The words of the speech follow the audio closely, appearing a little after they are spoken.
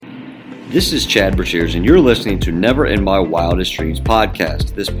This is Chad Brashears, and you're listening to Never in My Wildest Dreams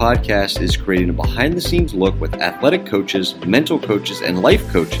podcast. This podcast is creating a behind-the-scenes look with athletic coaches, mental coaches, and life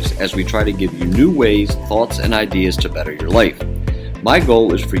coaches as we try to give you new ways, thoughts, and ideas to better your life. My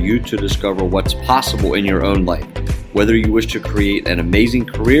goal is for you to discover what's possible in your own life, whether you wish to create an amazing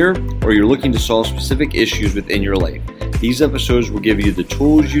career or you're looking to solve specific issues within your life. These episodes will give you the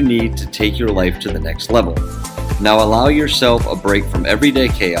tools you need to take your life to the next level. Now allow yourself a break from everyday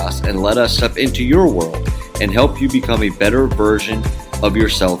chaos and let us step into your world and help you become a better version of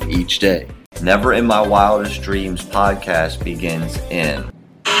yourself each day. Never in My Wildest Dreams podcast begins in 3,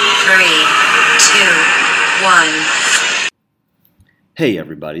 2, 1. Hey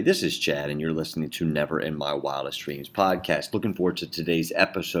everybody, this is Chad and you're listening to Never in My Wildest Dreams podcast. Looking forward to today's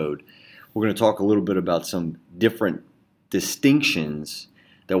episode. We're going to talk a little bit about some different distinctions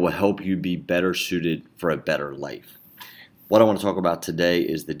that will help you be better suited for a better life. What I want to talk about today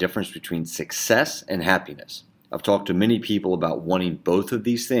is the difference between success and happiness. I've talked to many people about wanting both of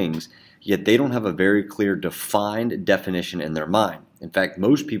these things, yet they don't have a very clear defined definition in their mind. In fact,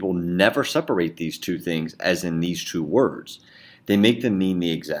 most people never separate these two things as in these two words. They make them mean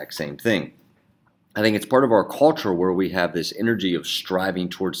the exact same thing. I think it's part of our culture where we have this energy of striving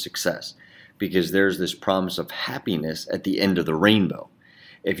towards success because there's this promise of happiness at the end of the rainbow.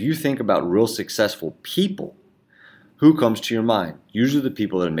 If you think about real successful people, who comes to your mind? Usually the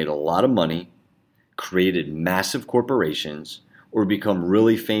people that have made a lot of money, created massive corporations, or become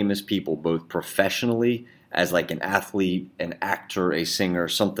really famous people, both professionally as like an athlete, an actor, a singer,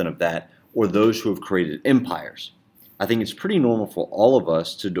 something of that, or those who have created empires. I think it's pretty normal for all of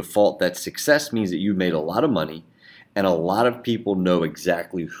us to default that success means that you made a lot of money and a lot of people know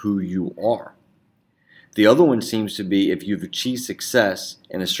exactly who you are. The other one seems to be if you've achieved success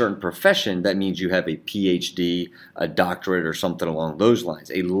in a certain profession, that means you have a PhD, a doctorate, or something along those lines,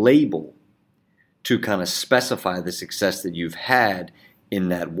 a label to kind of specify the success that you've had in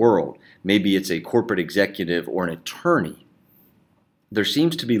that world. Maybe it's a corporate executive or an attorney. There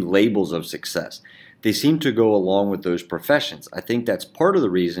seems to be labels of success. They seem to go along with those professions. I think that's part of the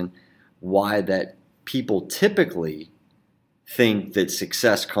reason why that people typically think that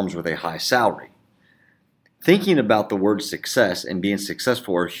success comes with a high salary. Thinking about the word success and being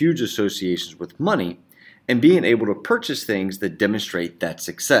successful are huge associations with money and being able to purchase things that demonstrate that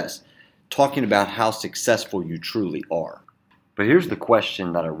success, talking about how successful you truly are. But here's the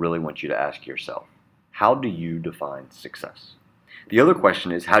question that I really want you to ask yourself. How do you define success? The other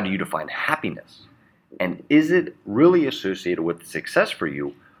question is, how do you define happiness? And is it really associated with success for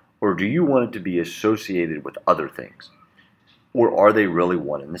you, or do you want it to be associated with other things? Or are they really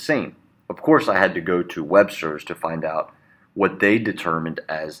one and the same? Of course, I had to go to Webster's to find out what they determined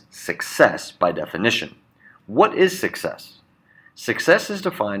as success by definition. What is success? Success is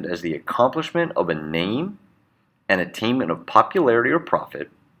defined as the accomplishment of a name and attainment of popularity or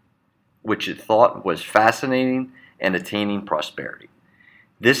profit, which it thought was fascinating and attaining prosperity.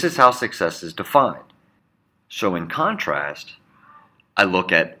 This is how success is defined. So in contrast, I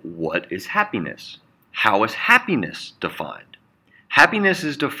look at what is happiness? How is happiness defined? Happiness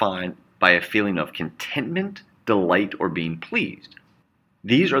is defined by a feeling of contentment, delight, or being pleased.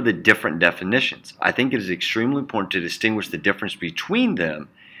 These are the different definitions. I think it is extremely important to distinguish the difference between them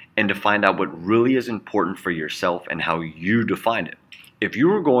and to find out what really is important for yourself and how you define it. If you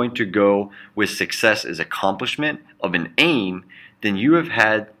were going to go with success as accomplishment of an aim, then you have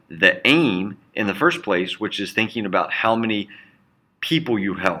had the aim in the first place, which is thinking about how many people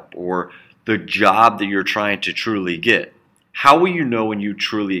you help or the job that you're trying to truly get. How will you know when you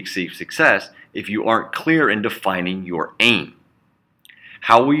truly achieve success if you aren't clear in defining your aim?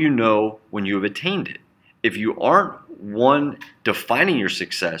 How will you know when you have attained it? If you aren't one defining your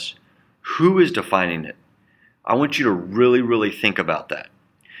success, who is defining it? I want you to really think about that.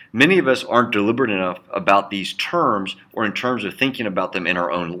 Many of us aren't deliberate enough about these terms or in terms of thinking about them in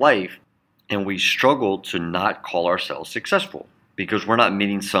our own life, and we struggle to not call ourselves successful because we're not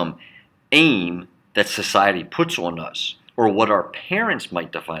meeting some aim that society puts on us, or what our parents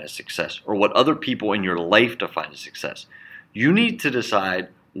might define as success, or what other people in your life define as success. You need to decide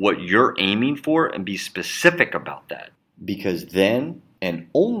what you're aiming for and be specific about that. Because then, and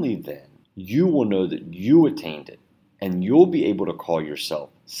only then, you will know that you attained it, and you'll be able to call yourself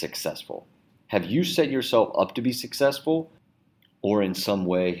successful. Have you set yourself up to be successful, or in some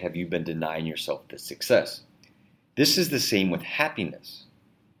way have you been denying yourself this success? This is the same with happiness.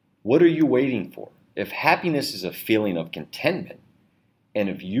 What are you waiting for? If happiness is a feeling of contentment, and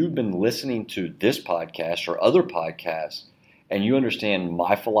if you've been listening to this podcast or other podcasts, and you understand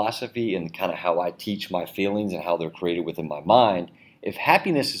my philosophy and kind of how I teach my feelings and how they're created within my mind, If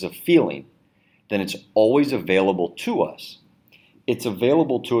happiness is a feeling, then it's always available to us. It's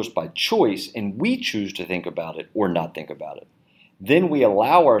available to us by choice, and we choose to think about it or not think about it. Then we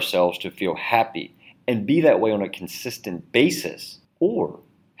allow ourselves to feel happy and be that way on a consistent basis. Or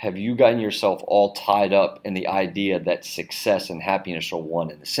have you gotten yourself all tied up in the idea that success and happiness are one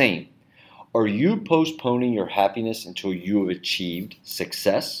and the same? Are you postponing your happiness until you have achieved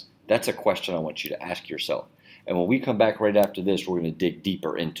success? That's a question I want you to ask yourself. And when we come back right after this, we're going to dig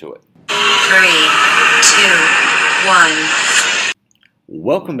deeper into it. 3, 2, 1.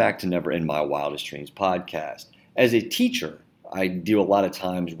 Welcome back to Never in My Wildest Dreams podcast. As a teacher, I deal a lot of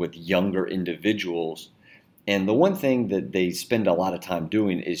times with younger individuals, and the one thing that they spend a lot of time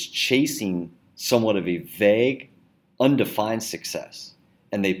doing is chasing somewhat of a vague, undefined success,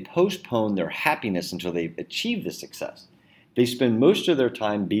 and they postpone their happiness until they've achieved the success. They spend most of their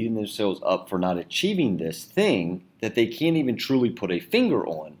time beating themselves up for not achieving this thing that they can't even truly put a finger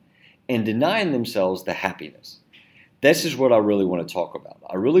on, and denying themselves the happiness. This is what I really want to talk about.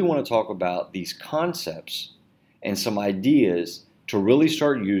 I really want to talk about these concepts and some ideas to really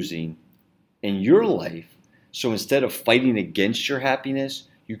start using in your life, so instead of fighting against your happiness,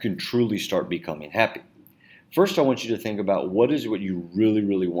 you can truly start becoming happy. First, I want you to think about what is it what you really,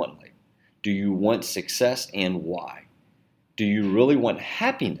 really want in life. Do you want success, and why? Do you really want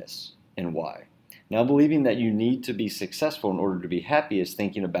happiness, and why? Now, believing that you need to be successful in order to be happy is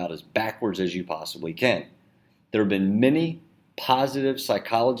thinking about as backwards as you possibly can. There have been many positive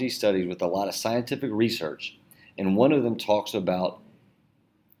psychology studies with a lot of scientific research, and one of them talks about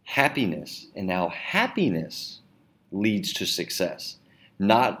happiness and how happiness leads to success,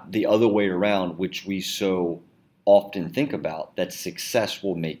 not the other way around, which we so often think about, that success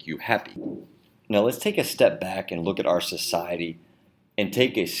will make you happy. Now, let's take a step back and look at our society and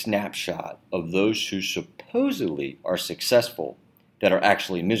take a snapshot of those who supposedly are successful that are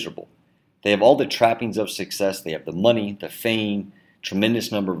actually miserable. They have all the trappings of success. They have the money, the fame,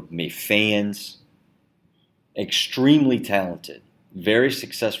 tremendous number of fans, extremely talented, very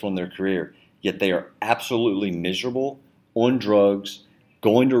successful in their career, yet they are absolutely miserable, on drugs,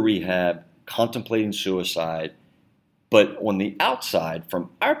 going to rehab, contemplating suicide. But on the outside, from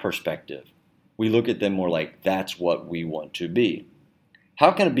our perspective, we look at them more like that's what we want to be.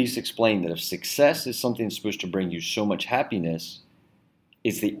 How can it be explained that if success is something that's supposed to bring you so much happiness,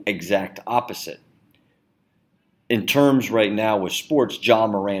 it's the exact opposite? In terms right now with sports,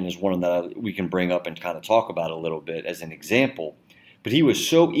 John Moran is one that we can bring up and kind of talk about a little bit as an example. But he was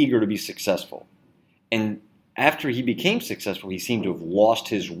so eager to be successful. And after he became successful, he seemed to have lost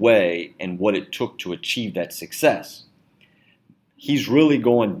his way and what it took to achieve that success. He's really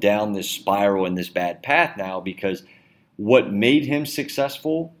going down this spiral and this bad path now because what made him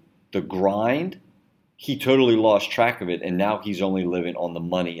successful, the grind, he totally lost track of it, and now he's only living on the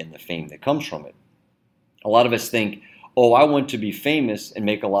money and the fame that comes from it. A lot of us think, oh, I want to be famous and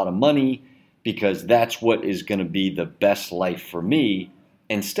make a lot of money because that's what is going to be the best life for me,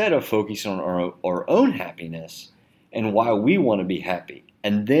 instead of focusing on our own happiness and why we want to be happy.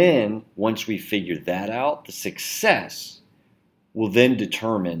 And then once we figure that out, the success will then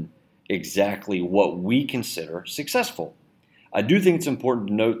determine exactly what we consider successful. I do think it's important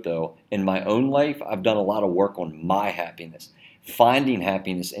to note, though, in my own life, I've done a lot of work on my happiness, finding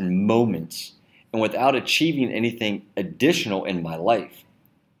happiness in moments, and without achieving anything additional in my life.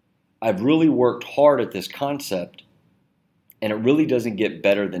 I've really worked hard at this concept, and it really doesn't get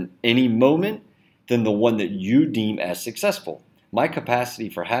better than any moment than the one that you deem as successful. My capacity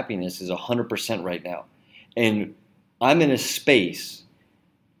for happiness is 100% right now, and I'm in a space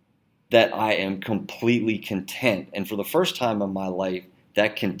that I am completely content. And for the first time in my life,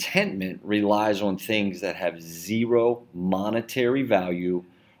 that contentment relies on things that have zero monetary value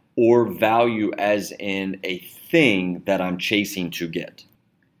or value as in a thing that I'm chasing to get.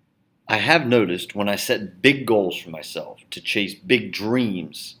 I have noticed when I set big goals for myself to chase big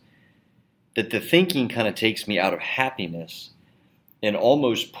dreams that the thinking kind of takes me out of happiness and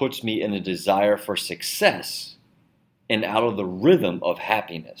almost puts me in a desire for success and out of the rhythm of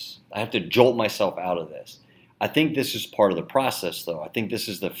happiness. I have to jolt myself out of this. I think this is part of the process, though. I think this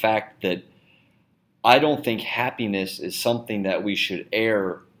is the fact that I don't think happiness is something that we should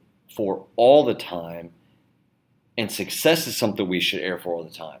air for all the time, and success is something we should air for all the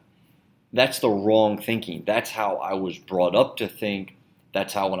time. That's the wrong thinking. That's how I was brought up to think.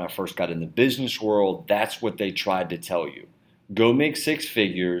 That's how when I first got in the business world, that's what they tried to tell you. Go make 6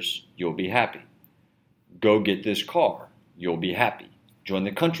 figures, you'll be happy. Go get this car, you'll be happy. Join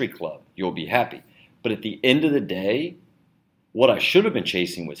the country club, you'll be happy. But at the end of the day, what I should have been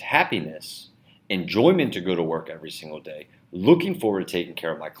chasing was happiness, enjoyment to go to work every single day, looking forward to taking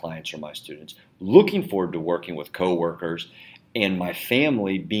care of my clients or my students, looking forward to working with coworkers, and my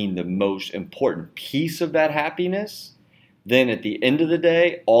family being the most important piece of that happiness, then at the end of the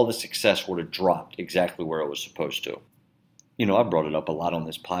day, all the success would have dropped exactly where it was supposed to. I brought it up a lot on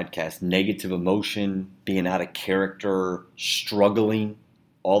this podcast: negative emotion, being out of character, struggling,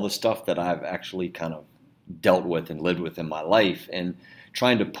 all the stuff that I've actually kind of dealt with and lived with in my life, and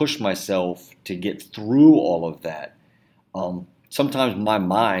trying to push myself to get through all of that. Sometimes my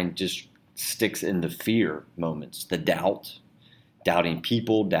mind just sticks in the fear moments, the doubt, doubting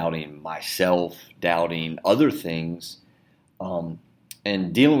people, doubting myself, doubting other things.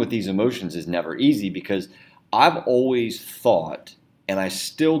 And dealing with these emotions is never easy, because I've always thought, and I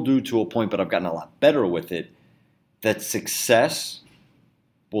still do to a point, but I've gotten a lot better with it, that success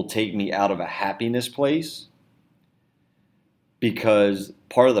will take me out of a happiness place, because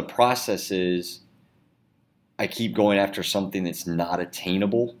part of the process is I keep going after something that's not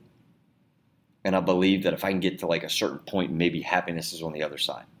attainable. And I believe that if I can get to like a certain point, maybe happiness is on the other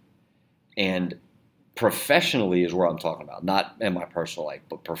side. And professionally is where I'm talking about, not in my personal life,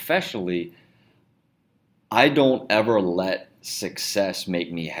 but professionally, I don't ever let success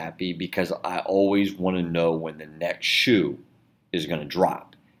make me happy, because I always want to know when the next shoe is going to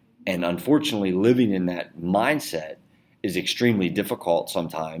drop. And unfortunately, living in that mindset is extremely difficult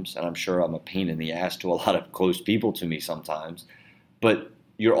sometimes, and I'm sure I'm a pain in the ass to a lot of close people to me sometimes, but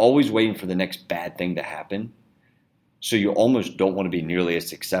you're always waiting for the next bad thing to happen. So you almost don't want to be nearly as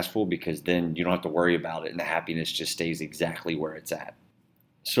successful, because then you don't have to worry about it and the happiness just stays exactly where it's at.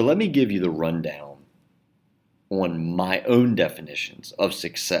 So let me give you the rundown on my own definitions of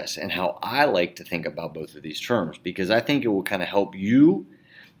success and how I like to think about both of these terms, because I think it will kind of help you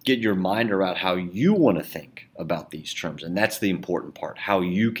get your mind around how you want to think about these terms. And that's the important part: how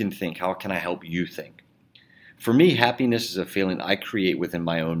you can think. How can I help you think? For me, happiness is a feeling I create within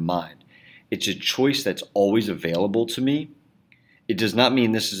my own mind. It's a choice that's always available to me. It does not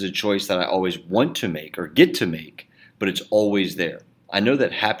mean this is a choice that I always want to make or get to make, but it's always there. I know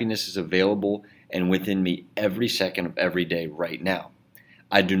that happiness is available and within me every second of every day right now.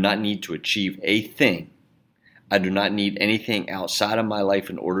 I do not need to achieve a thing. I do not need anything outside of my life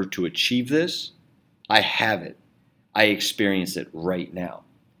in order to achieve this. I have it. I experience it right now.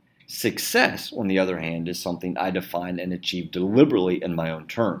 Success, on the other hand, is something I define and achieve deliberately in my own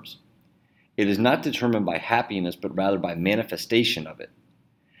terms. It is not determined by happiness, but rather by manifestation of it.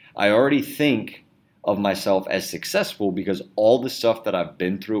 I already think of myself as successful because all the stuff that I've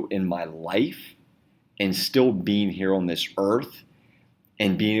been through in my life, and still being here on this earth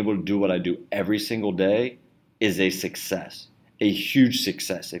and being able to do what I do every single day, is a success, a huge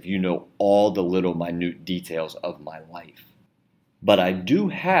success if you know all the little minute details of my life. But I do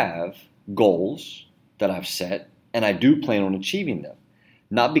have goals that I've set, and I do plan on achieving them.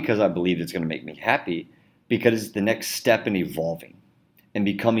 Not because I believe it's going to make me happy, because it's the next step in evolving and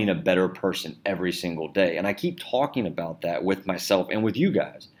becoming a better person every single day. And I keep talking about that with myself and with you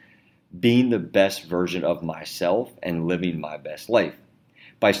guys, being the best version of myself and living my best life.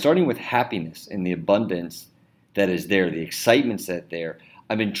 By starting with happiness and the abundance that is there, the excitement that's there,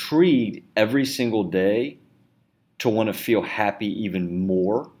 I'm intrigued every single day to want to feel happy even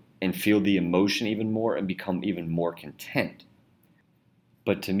more and feel the emotion even more and become even more content.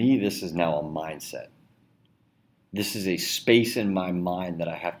 But to me, this is now a mindset. This is a space in my mind that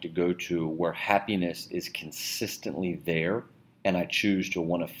I have to go to where happiness is consistently there, and I choose to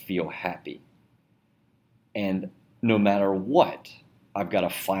want to feel happy. And no matter what, I've got to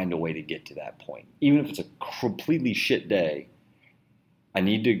find a way to get to that point. Even if it's a completely shit day, I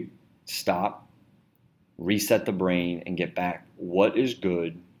need to stop, reset the brain, and get back. What is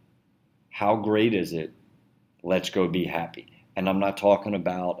good? How great is it? Let's go be happy. And I'm not talking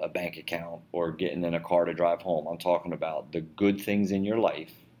about a bank account or getting in a car to drive home. I'm talking about the good things in your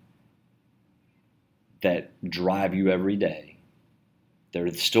life that drive you every day.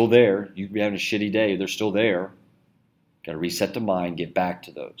 They're still there. You can be having a shitty day. They're still there. Got to reset the mind, get back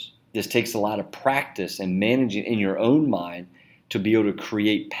to those. This takes a lot of practice and managing in your own mind to be able to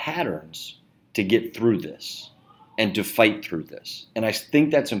create patterns to get through this and to fight through this. And I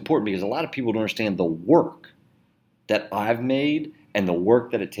think that's important because a lot of people don't understand the work that I've made and the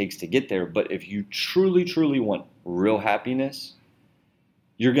work that it takes to get there. But if you truly, truly want real happiness,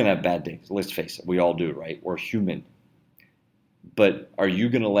 you're going to have bad days. Let's face it. We all do, right? We're human. But are you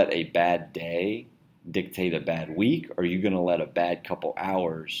going to let a bad day dictate a bad week? Or are you going to let a bad couple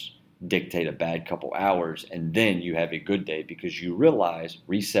hours dictate a bad couple hours, and then you have a good day because you realize,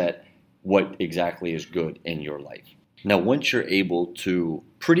 reset what exactly is good in your life? Now, once you're able to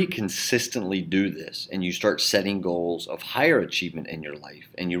pretty consistently do this and you start setting goals of higher achievement in your life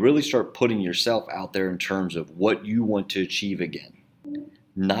and you really start putting yourself out there in terms of what you want to achieve again,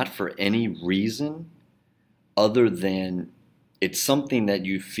 not for any reason other than it's something that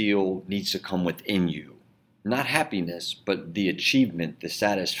you feel needs to come within you. Not happiness, but the achievement, the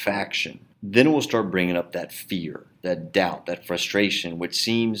satisfaction. Then it will start bringing up that fear, that doubt, that frustration, which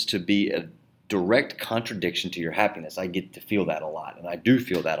seems to be a direct contradiction to your happiness. I get to feel that a lot, and I do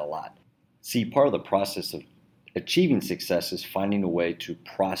feel that a lot. See, part of the process of achieving success is finding a way to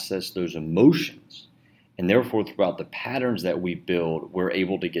process those emotions. And therefore, throughout the patterns that we build, we're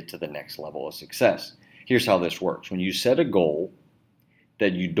able to get to the next level of success. Here's how this works. When you set a goal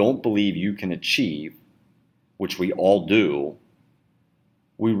that you don't believe you can achieve, which we all do,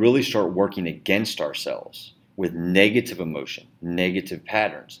 we really start working against ourselves with negative emotion, negative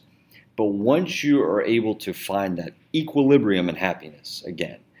patterns. But once you are able to find that equilibrium in happiness,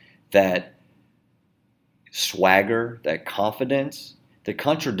 again, that swagger, that confidence, the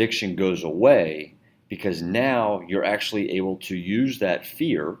contradiction goes away because now you're actually able to use that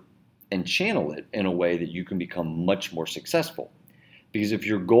fear and channel it in a way that you can become much more successful. Because if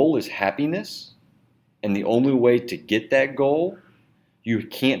your goal is happiness, and the only way to get that goal, you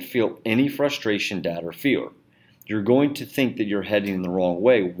can't feel any frustration, doubt, or fear. You're going to think that you're heading in the wrong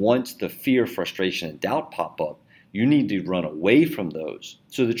way. Once the fear, frustration, and doubt pop up, you need to run away from those.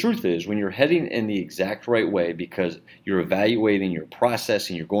 So the truth is, when you're heading in the exact right way because you're evaluating, you're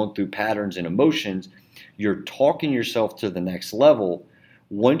processing, you're going through patterns and emotions, you're talking yourself to the next level.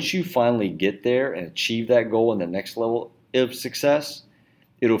 Once you finally get there and achieve that goal and the next level of success,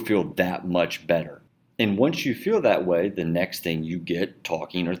 it'll feel that much better. And once you feel that way, the next thing you get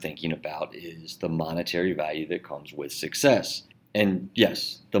talking or thinking about is the monetary value that comes with success. And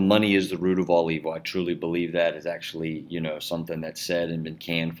yes, the money is the root of all evil. I truly believe that is actually, something that's said and been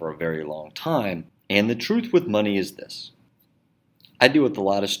canned for a very long time. And the truth with money is this. I deal with a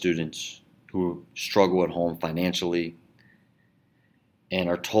lot of students who struggle at home financially and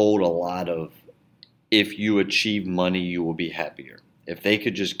are told a lot of, if you achieve money, you will be happier. If they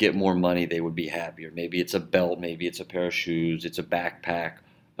could just get more money, they would be happier. Maybe it's a belt, maybe it's a pair of shoes, it's a backpack.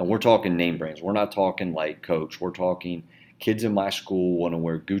 And we're talking name brands. We're not talking like Coach. We're talking kids in my school want to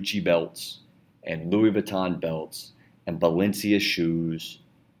wear Gucci belts and Louis Vuitton belts and Balenciaga shoes.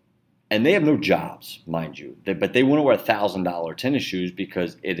 And they have no jobs, mind you. But they want to wear $1,000 tennis shoes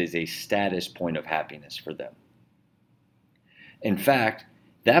because it is a status point of happiness for them. In fact,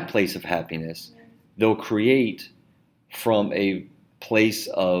 that place of happiness, they'll create from a place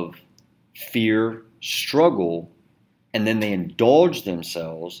of fear, struggle, and then they indulge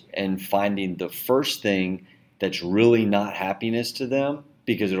themselves in finding the first thing that's really not happiness to them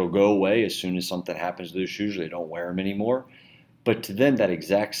because it'll go away as soon as something happens to those shoes. They don't wear them anymore. But to them, that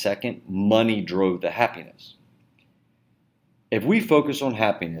exact second, money drove the happiness. If we focus on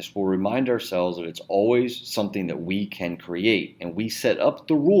happiness, we'll remind ourselves that it's always something that we can create, and we set up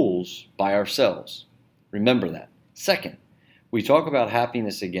the rules by ourselves. Remember that. Second, we talk about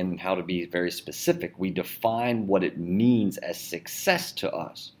happiness again and how to be very specific. We define what it means as success to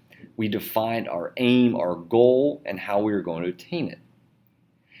us. We define our aim, our goal, and how we are going to attain it.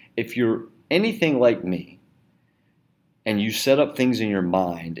 If you're anything like me, and you set up things in your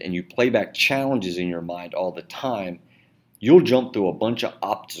mind and you play back challenges in your mind all the time, you'll jump through a bunch of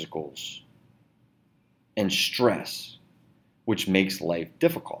obstacles and stress, which makes life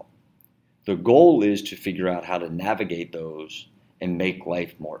difficult. The goal is to figure out how to navigate those and make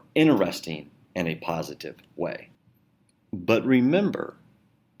life more interesting in a positive way. But remember,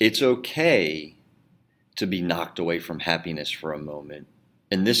 it's okay to be knocked away from happiness for a moment.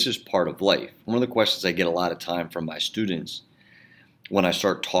 And this is part of life. One of the questions I get a lot of time from my students when I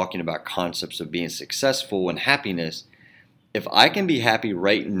start talking about concepts of being successful and happiness, if I can be happy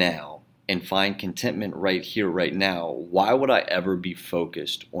right now and find contentment right here, right now, why would I ever be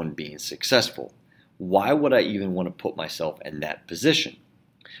focused on being successful? Why would I even want to put myself in that position?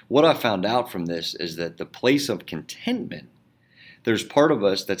 What I found out from this is that the place of contentment, there's part of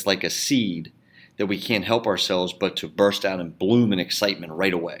us that's like a seed that we can't help ourselves but to burst out and bloom in excitement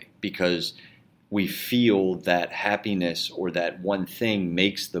right away because we feel that happiness or that one thing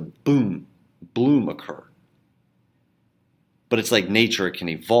makes the bloom occur. But it's like nature, it can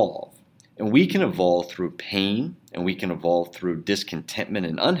evolve. And we can evolve through pain, and we can evolve through discontentment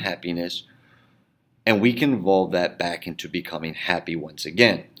and unhappiness, and we can evolve that back into becoming happy once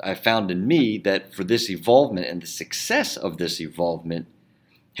again. I found in me that for this evolvement and the success of this evolvement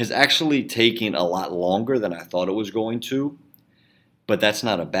has actually taken a lot longer than I thought it was going to. But that's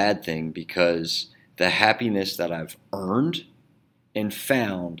not a bad thing because The happiness that I've earned and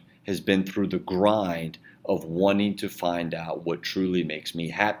found has been through the grind of wanting to find out what truly makes me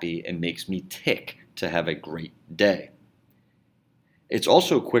happy and makes me tick to have a great day. It's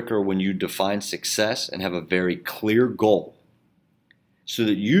also quicker when you define success and have a very clear goal so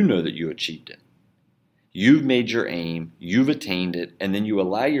that you know that you achieved it. You've made your aim, you've attained it, and then you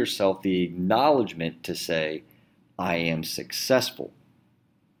allow yourself the acknowledgement to say, I am successful.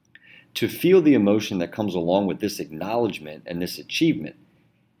 To feel the emotion that comes along with this acknowledgement and this achievement,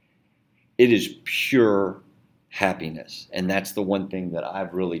 it is pure happiness. And that's the one thing that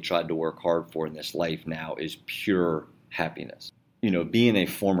I've really tried to work hard for in this life now is pure happiness. Being a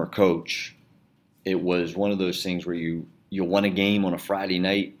former coach, it was one of those things where you won a game on a Friday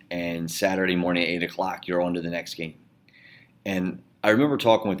night and Saturday morning at 8 o'clock, you're on to the next game. And I remember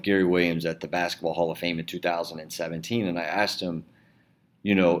talking with Gary Williams at the Basketball Hall of Fame in 2017, and I asked him,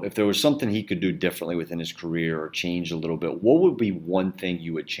 if there was something he could do differently within his career or change a little bit, what would be one thing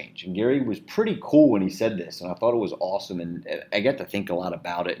you would change? And Gary was pretty cool when he said this, and I thought it was awesome, and I got to think a lot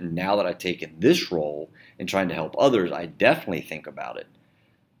about it. And now that I've taken this role in trying to help others, I definitely think about it.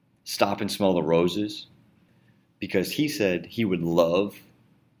 Stop and smell the roses, because he said he would love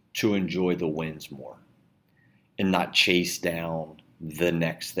to enjoy the wins more and not chase down the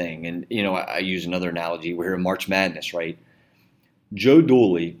next thing. And, I use another analogy. We're in March Madness, right? Joe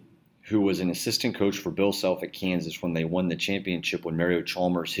Dooley, who was an assistant coach for Bill Self at Kansas when they won the championship when Mario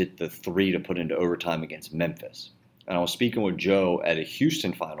Chalmers hit the three to put into overtime against Memphis. And I was speaking with Joe at a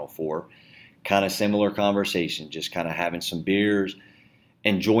Houston Final Four, kind of similar conversation, just kind of having some beers,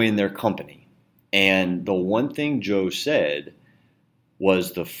 enjoying their company. And the one thing Joe said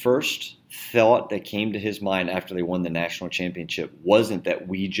was the first thought that came to his mind after they won the national championship wasn't that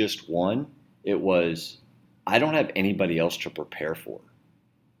we just won. It was, I don't have anybody else to prepare for.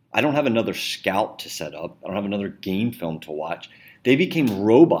 I don't have another scout to set up. I don't have another game film to watch. They became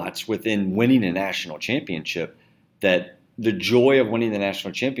robots within winning a national championship, that the joy of winning the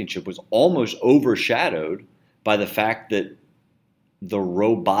national championship was almost overshadowed by the fact that the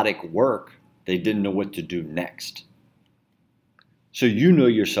robotic work, they didn't know what to do next. So you know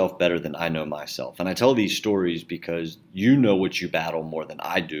yourself better than I know myself. And I tell these stories because you know what you battle more than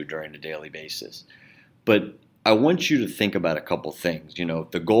I do during a daily basis. But I want you to think about a couple things.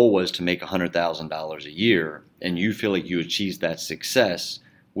 If the goal was to make $100,000 a year and you feel like you achieved that success,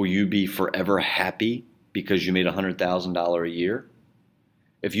 will you be forever happy because you made $100,000 a year?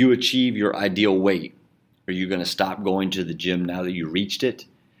 If you achieve your ideal weight, are you going to stop going to the gym now that you reached it?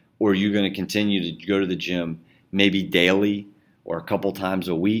 Or are you going to continue to go to the gym maybe daily or a couple times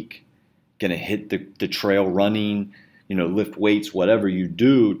a week, going to hit the trail running, lift weights, whatever you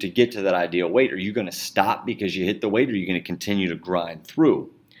do to get to that ideal weight? Are you going to stop because you hit the weight, or are you going to continue to grind through?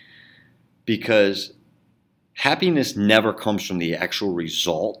 Because happiness never comes from the actual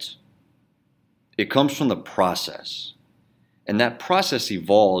result. It comes from the process. And that process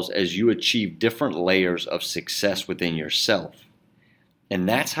evolves as you achieve different layers of success within yourself. And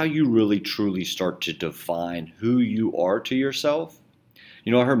that's how you really truly start to define who you are to yourself. I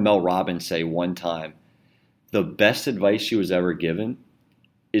heard Mel Robbins say one time, the best advice she was ever given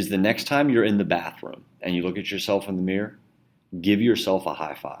is the next time you're in the bathroom and you look at yourself in the mirror, give yourself a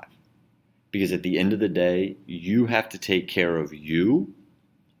high five. Because at the end of the day, you have to take care of you,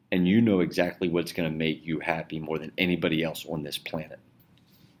 and you know exactly what's going to make you happy more than anybody else on this planet.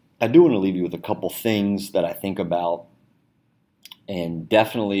 I do want to leave you with a couple things that I think about and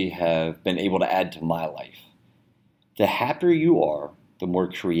definitely have been able to add to my life. The happier you are, the more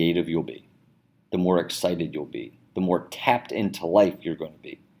creative you'll be, the more excited you'll be, the more tapped into life you're going to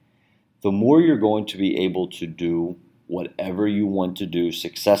be. The more you're going to be able to do whatever you want to do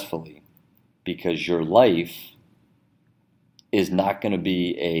successfully, because your life is not going to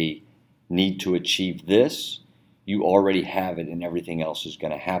be a need to achieve this. You already have it, and everything else is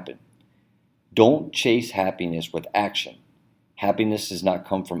going to happen. Don't chase happiness with action. Happiness does not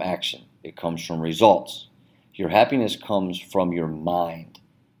come from action. It comes from results. Your happiness comes from your mind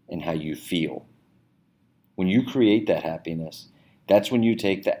and how you feel. When you create that happiness, that's when you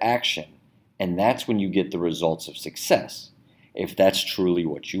take the action, and that's when you get the results of success, if that's truly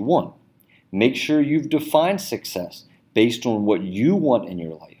what you want. Make sure you've defined success based on what you want in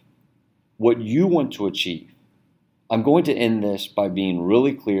your life, what you want to achieve. I'm going to end this by being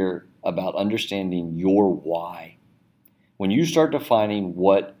really clear about understanding your why. When you start defining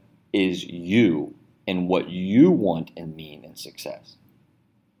what is you and what you want and mean in success,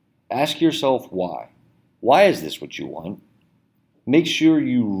 ask yourself why. Why is this what you want? Make sure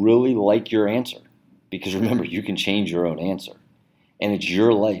you really like your answer, because remember, you can change your own answer, and it's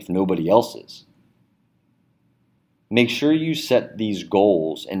your life, nobody else's. Make sure you set these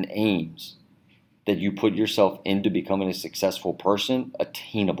goals and aims that you put yourself into becoming a successful person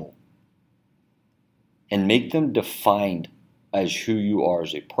attainable. And make them defined as who you are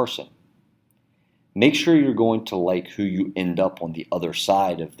as a person. Make sure you're going to like who you end up on the other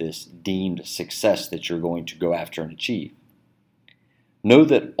side of this deemed success that you're going to go after and achieve. Know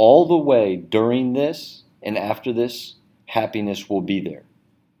that all the way during this and after this, happiness will be there.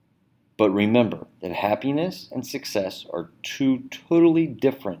 But remember that happiness and success are two totally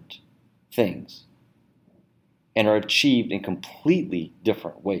different things and are achieved in completely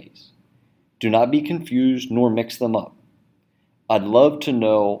different ways. Do not be confused nor mix them up. I'd love to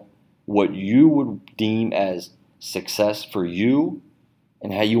know what you would deem as success for you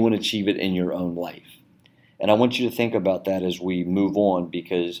and how you want to achieve it in your own life. And I want you to think about that as we move on,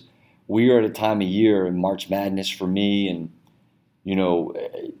 because we are at a time of year in March Madness for me, and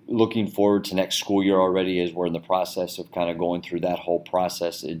looking forward to next school year already, as we're in the process of kind of going through that whole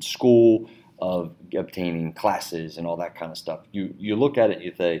process in school of obtaining classes and all that kind of stuff. You look at it and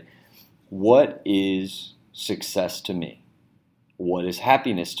you say, what is success to me? What is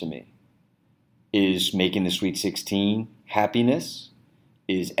happiness to me? Is making the Sweet 16 happiness?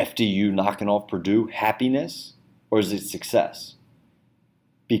 Is FDU knocking off Purdue happiness? Or is it success?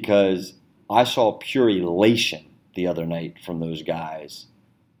 Because I saw pure elation the other night from those guys.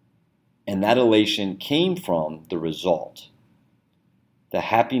 And that elation came from the result. The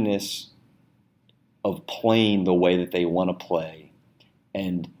happiness of playing the way that they want to play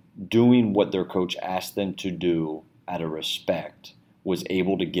and doing what their coach asked them to do out of respect was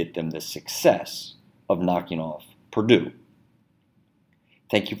able to get them the success of knocking off Purdue.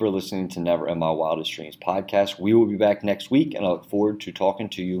 Thank you for listening to Never in My Wildest Dreams podcast. We will be back next week, and I look forward to talking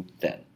to you then.